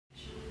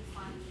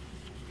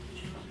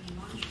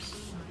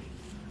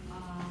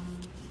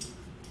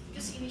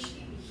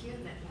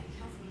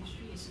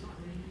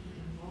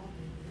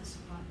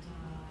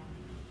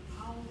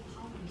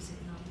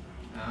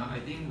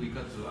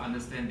difficult to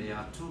understand, there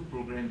are two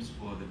programs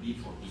for the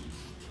B40.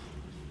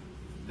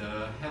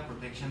 The Health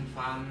Protection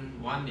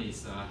Fund, one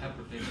is a Health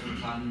Protection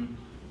Fund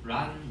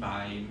run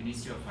by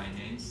Ministry of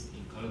Finance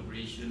in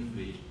collaboration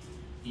with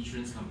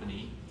insurance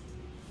company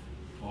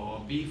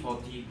for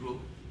B40 group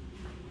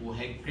who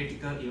have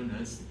critical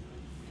illness,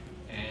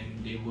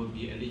 and they will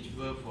be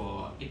eligible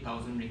for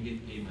 8,000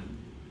 ringgit payment,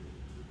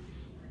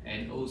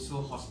 and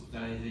also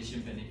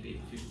hospitalization benefit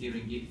 50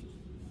 ringgit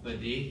per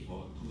day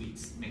for 2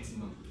 weeks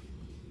maximum.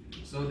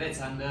 So that's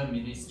under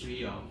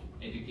Ministry of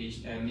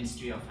Education,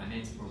 Ministry of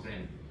Finance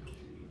program.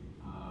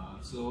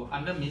 So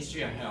under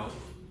Ministry of Health,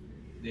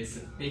 there's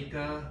a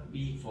PECA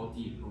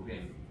B40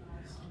 program.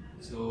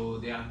 So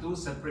there are two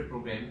separate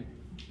programs.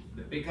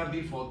 The PECA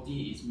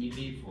B40 is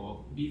mainly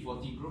for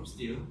B40 group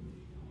still,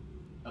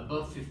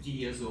 above 50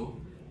 years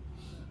old,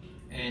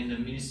 and the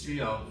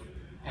Ministry of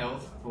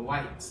Health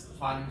provides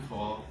fund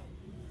for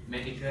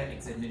medical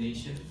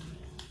examination,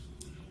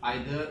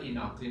 either in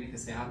our clinic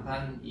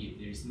kesehatan if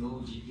there is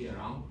no GP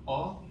around,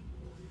 or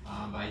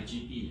by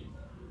GP.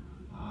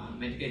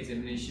 Medical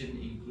examination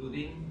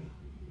including,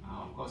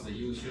 of course, the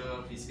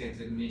usual physical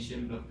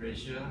examination, blood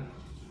pressure,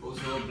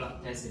 also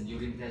blood test and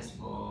urine test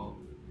for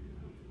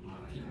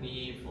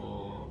kidney,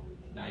 for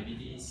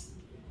diabetes,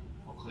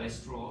 for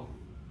cholesterol,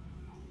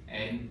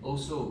 and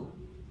also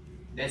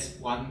that's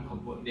one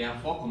component. There are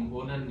 4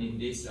 components in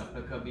this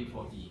PECA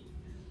B40.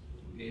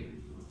 Okay.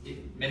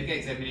 Medical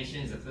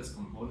examination is the first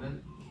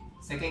component.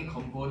 Second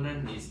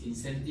component is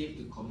incentive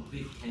to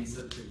complete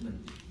cancer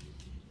treatment.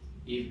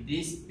 If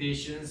these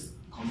patients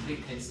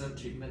complete cancer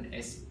treatment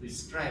as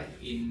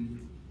prescribed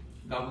in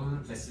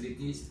government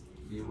facilities,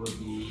 there will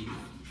be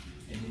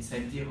an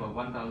incentive of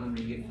 1,000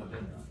 ringgit for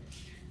them.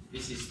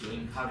 This is to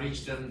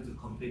encourage them to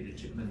complete the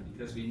treatment,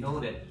 because we know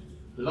that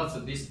lots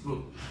of this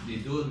group, they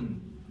don't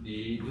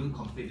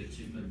complete the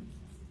treatment.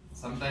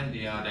 Sometimes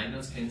they are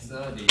diagnosed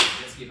cancer, they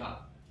just give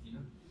up, you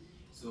know.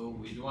 So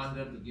we don't want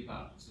them to give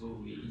up, so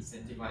we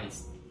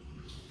incentivize.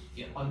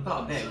 Yeah, on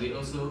top of that, we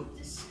also...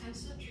 This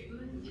cancer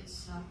treatment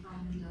is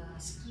from the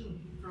scheme,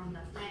 from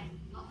the plan,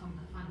 not from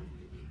the fund.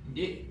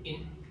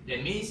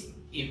 That means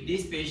if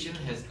this patient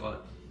has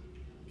got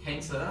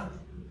cancer,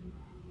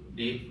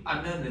 they,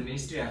 under the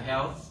Ministry of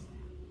Health,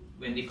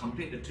 when they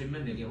complete the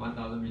treatment, they get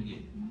 1,000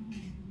 ringgit.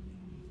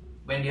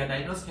 When they are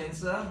diagnosed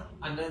cancer,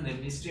 under the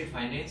Ministry of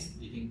Finance,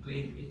 they can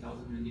claim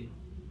 8,000 ringgit,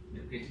 the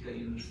critical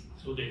illness.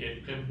 So they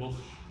can claim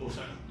both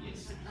sides?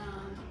 Yes.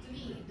 Dr.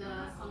 Lee,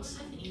 the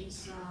concern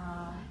is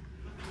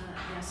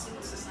the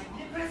civil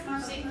society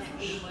saying that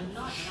they were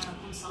not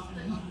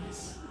consulted on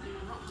this. They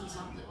were not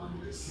consulted on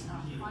this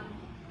fund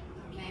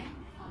plan,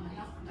 on the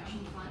health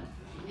protection fund,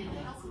 and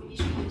the health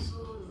ministry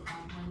also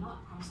were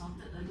not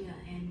consulted earlier.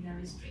 And there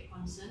is great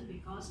concern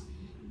because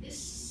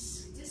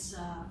this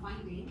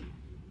finding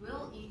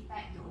will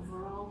impact the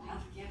overall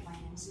healthcare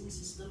financing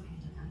system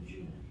in the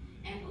country.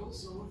 And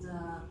also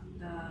the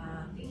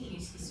thing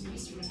is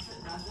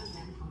risk-rated rather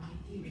than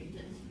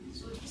community-rated.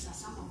 So these are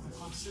some of the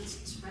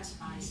concerns expressed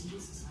by civil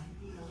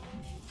society.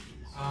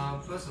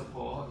 First of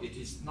all, it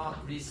is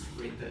not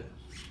risk-rated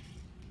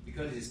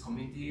because it is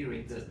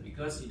community-rated,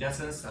 because it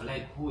doesn't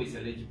select who is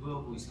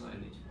eligible, who is not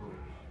eligible.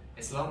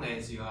 As long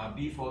as you are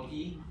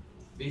B40,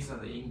 based on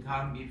the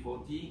income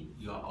B40,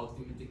 you are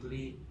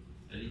automatically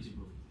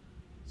eligible.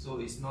 So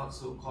it's not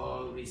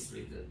so-called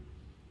risk-rated.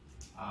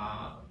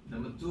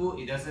 Number 2,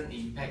 it doesn't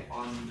impact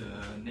on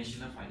the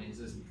national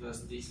finances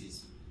because this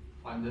is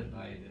funded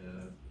by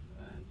the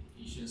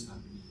insurance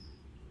company.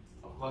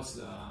 Of course,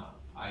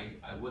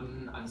 I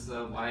wouldn't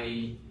answer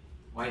why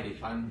they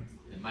fund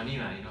the money, you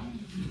know.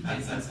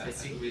 There's a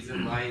specific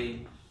reason why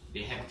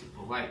they have to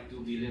provide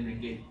 2 billion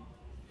ringgit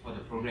for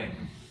the program.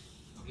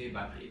 Okay,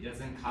 but it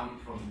doesn't come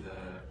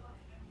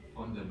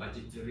from the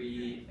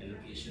budgetary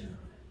allocation.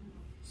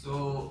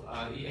 So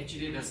it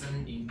actually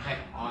doesn't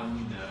impact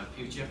on the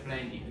future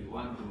plan if we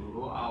want to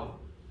roll out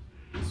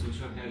the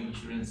social health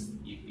insurance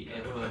if we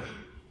ever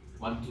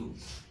want to,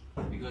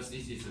 because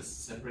this is a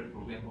separate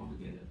program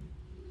altogether.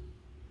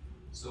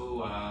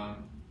 So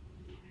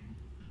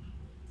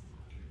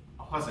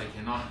of course I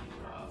cannot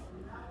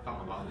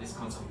talk about this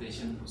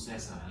consultation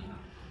process.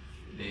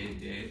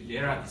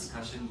 There are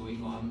discussions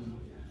going on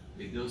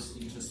with those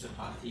interested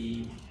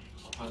parties,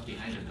 of course,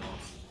 behind the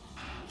doors.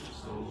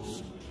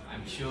 So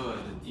I'm sure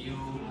the due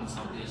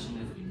consultation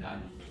has been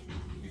done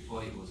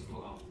before it was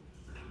rolled out.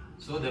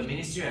 So the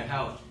Ministry of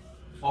Health,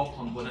 4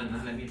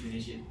 components, let me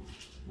finish it.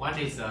 1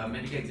 is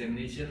medical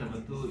examination,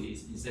 number 2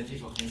 is incentive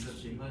for cancer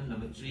treatment,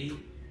 number 3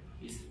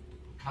 is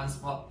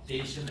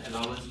transportation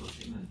allowance for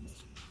treatment.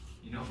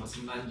 You know, for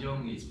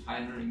Semenanjung is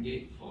 500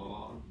 ringgit,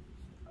 for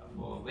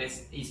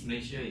East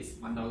Malaysia is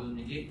 1,000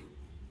 ringgit.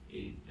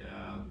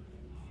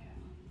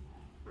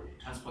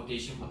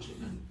 Transportation for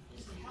treatment.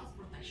 Is the health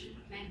protection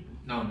plan?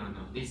 No.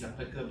 This is a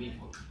PECA B40.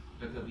 Health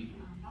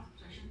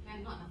protection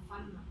plan, not the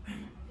fund.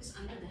 It's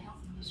under the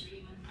health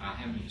ministry.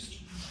 Health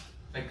ministry.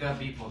 PECA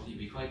B40.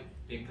 We call it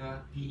PECA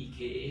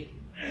PEKA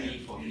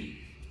B40.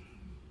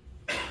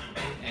 Okay.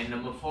 And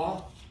number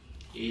 4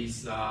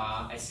 is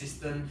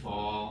assistance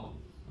for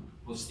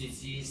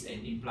prostheses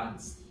and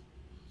implants.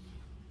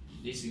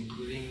 This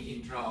including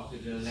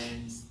intraocular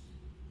lens,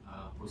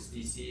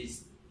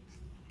 prostheses,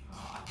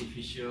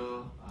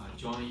 artificial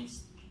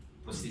joints,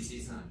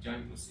 prostheses,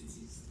 joint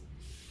prostheses,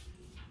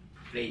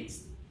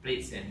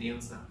 plates and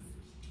nails.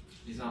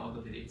 These are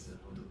orthopedics.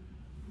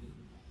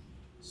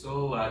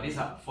 So these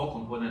are 4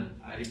 components.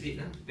 I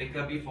repeat,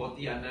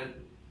 PKB40 under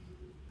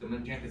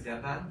Kementerian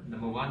Kesihatan.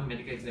 Number 1,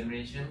 medical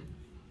examination.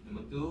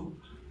 Number 2,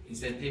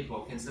 incentive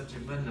for cancer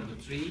treatment. Number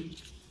 3,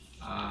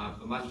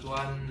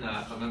 pembantuan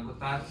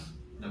pengangkutan.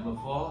 Number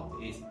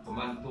 4 is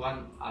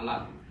pembantuan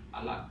alat.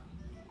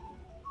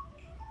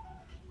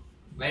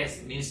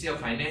 Whereas Ministry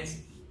of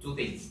Finance, 2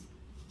 things.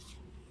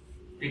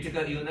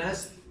 Critical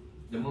illness.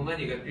 The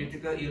moment you got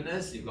critical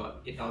illness, you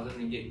got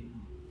 8,000 ringgit.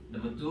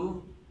 Number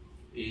 2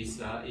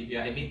 is if you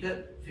are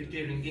admitted,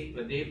 50 ringgit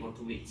per day for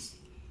 2 weeks.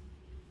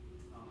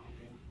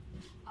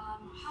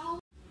 How?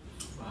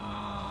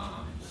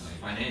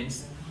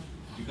 Finance,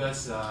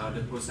 because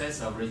the process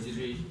of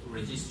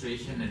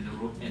registration and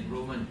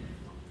enrollment,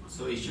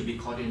 so it should be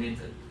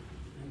coordinated.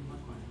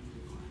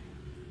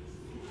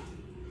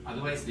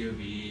 Otherwise, there will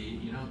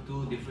be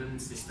 2 different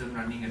systems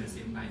running at the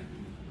same time.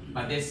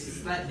 But there's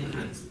slight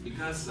difference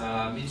because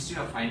Ministry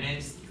of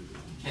Finance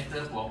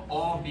cater for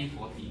all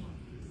B40.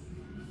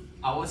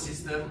 Our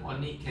system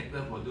only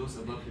cater for those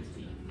above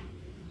 50.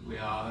 We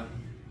are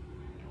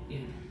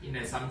in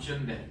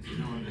assumption that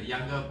the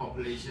younger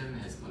population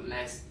has got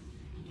less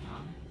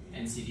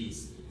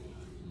NCDs,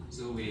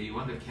 so we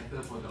want to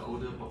cater for the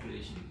older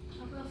population.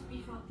 Above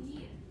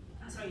B40,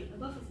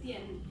 above 50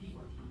 and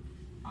B40.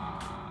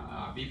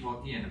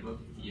 B40 and above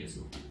 50 years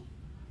old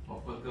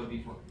for Perker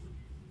B40.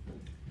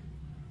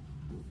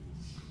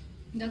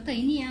 Doktor,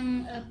 ini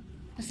yang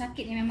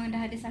pesakit yang memang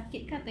dah ada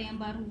sakit ke atau yang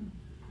baru?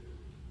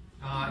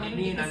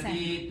 Ini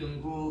nanti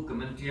tunggu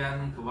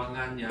Kementerian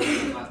Kewangan yang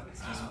dapat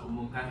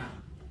umumkan.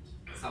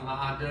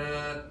 Sama ada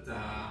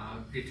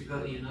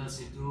critical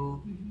illness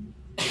itu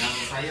yang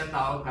saya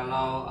tahu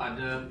kalau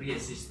ada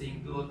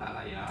pre-existing tu tak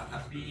layak,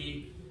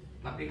 tapi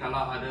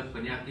kalau ada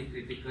penyakit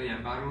kritikal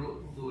yang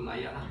baru tu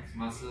layak lah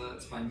semasa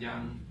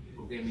sepanjang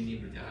program ini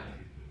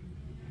berjalan.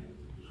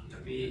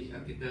 Tapi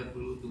kita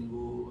perlu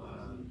tunggu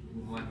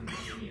pengumuman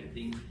ini. I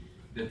think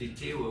the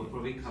detail will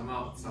probably come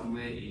out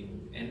somewhere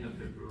in end of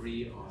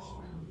February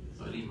or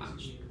early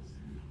March.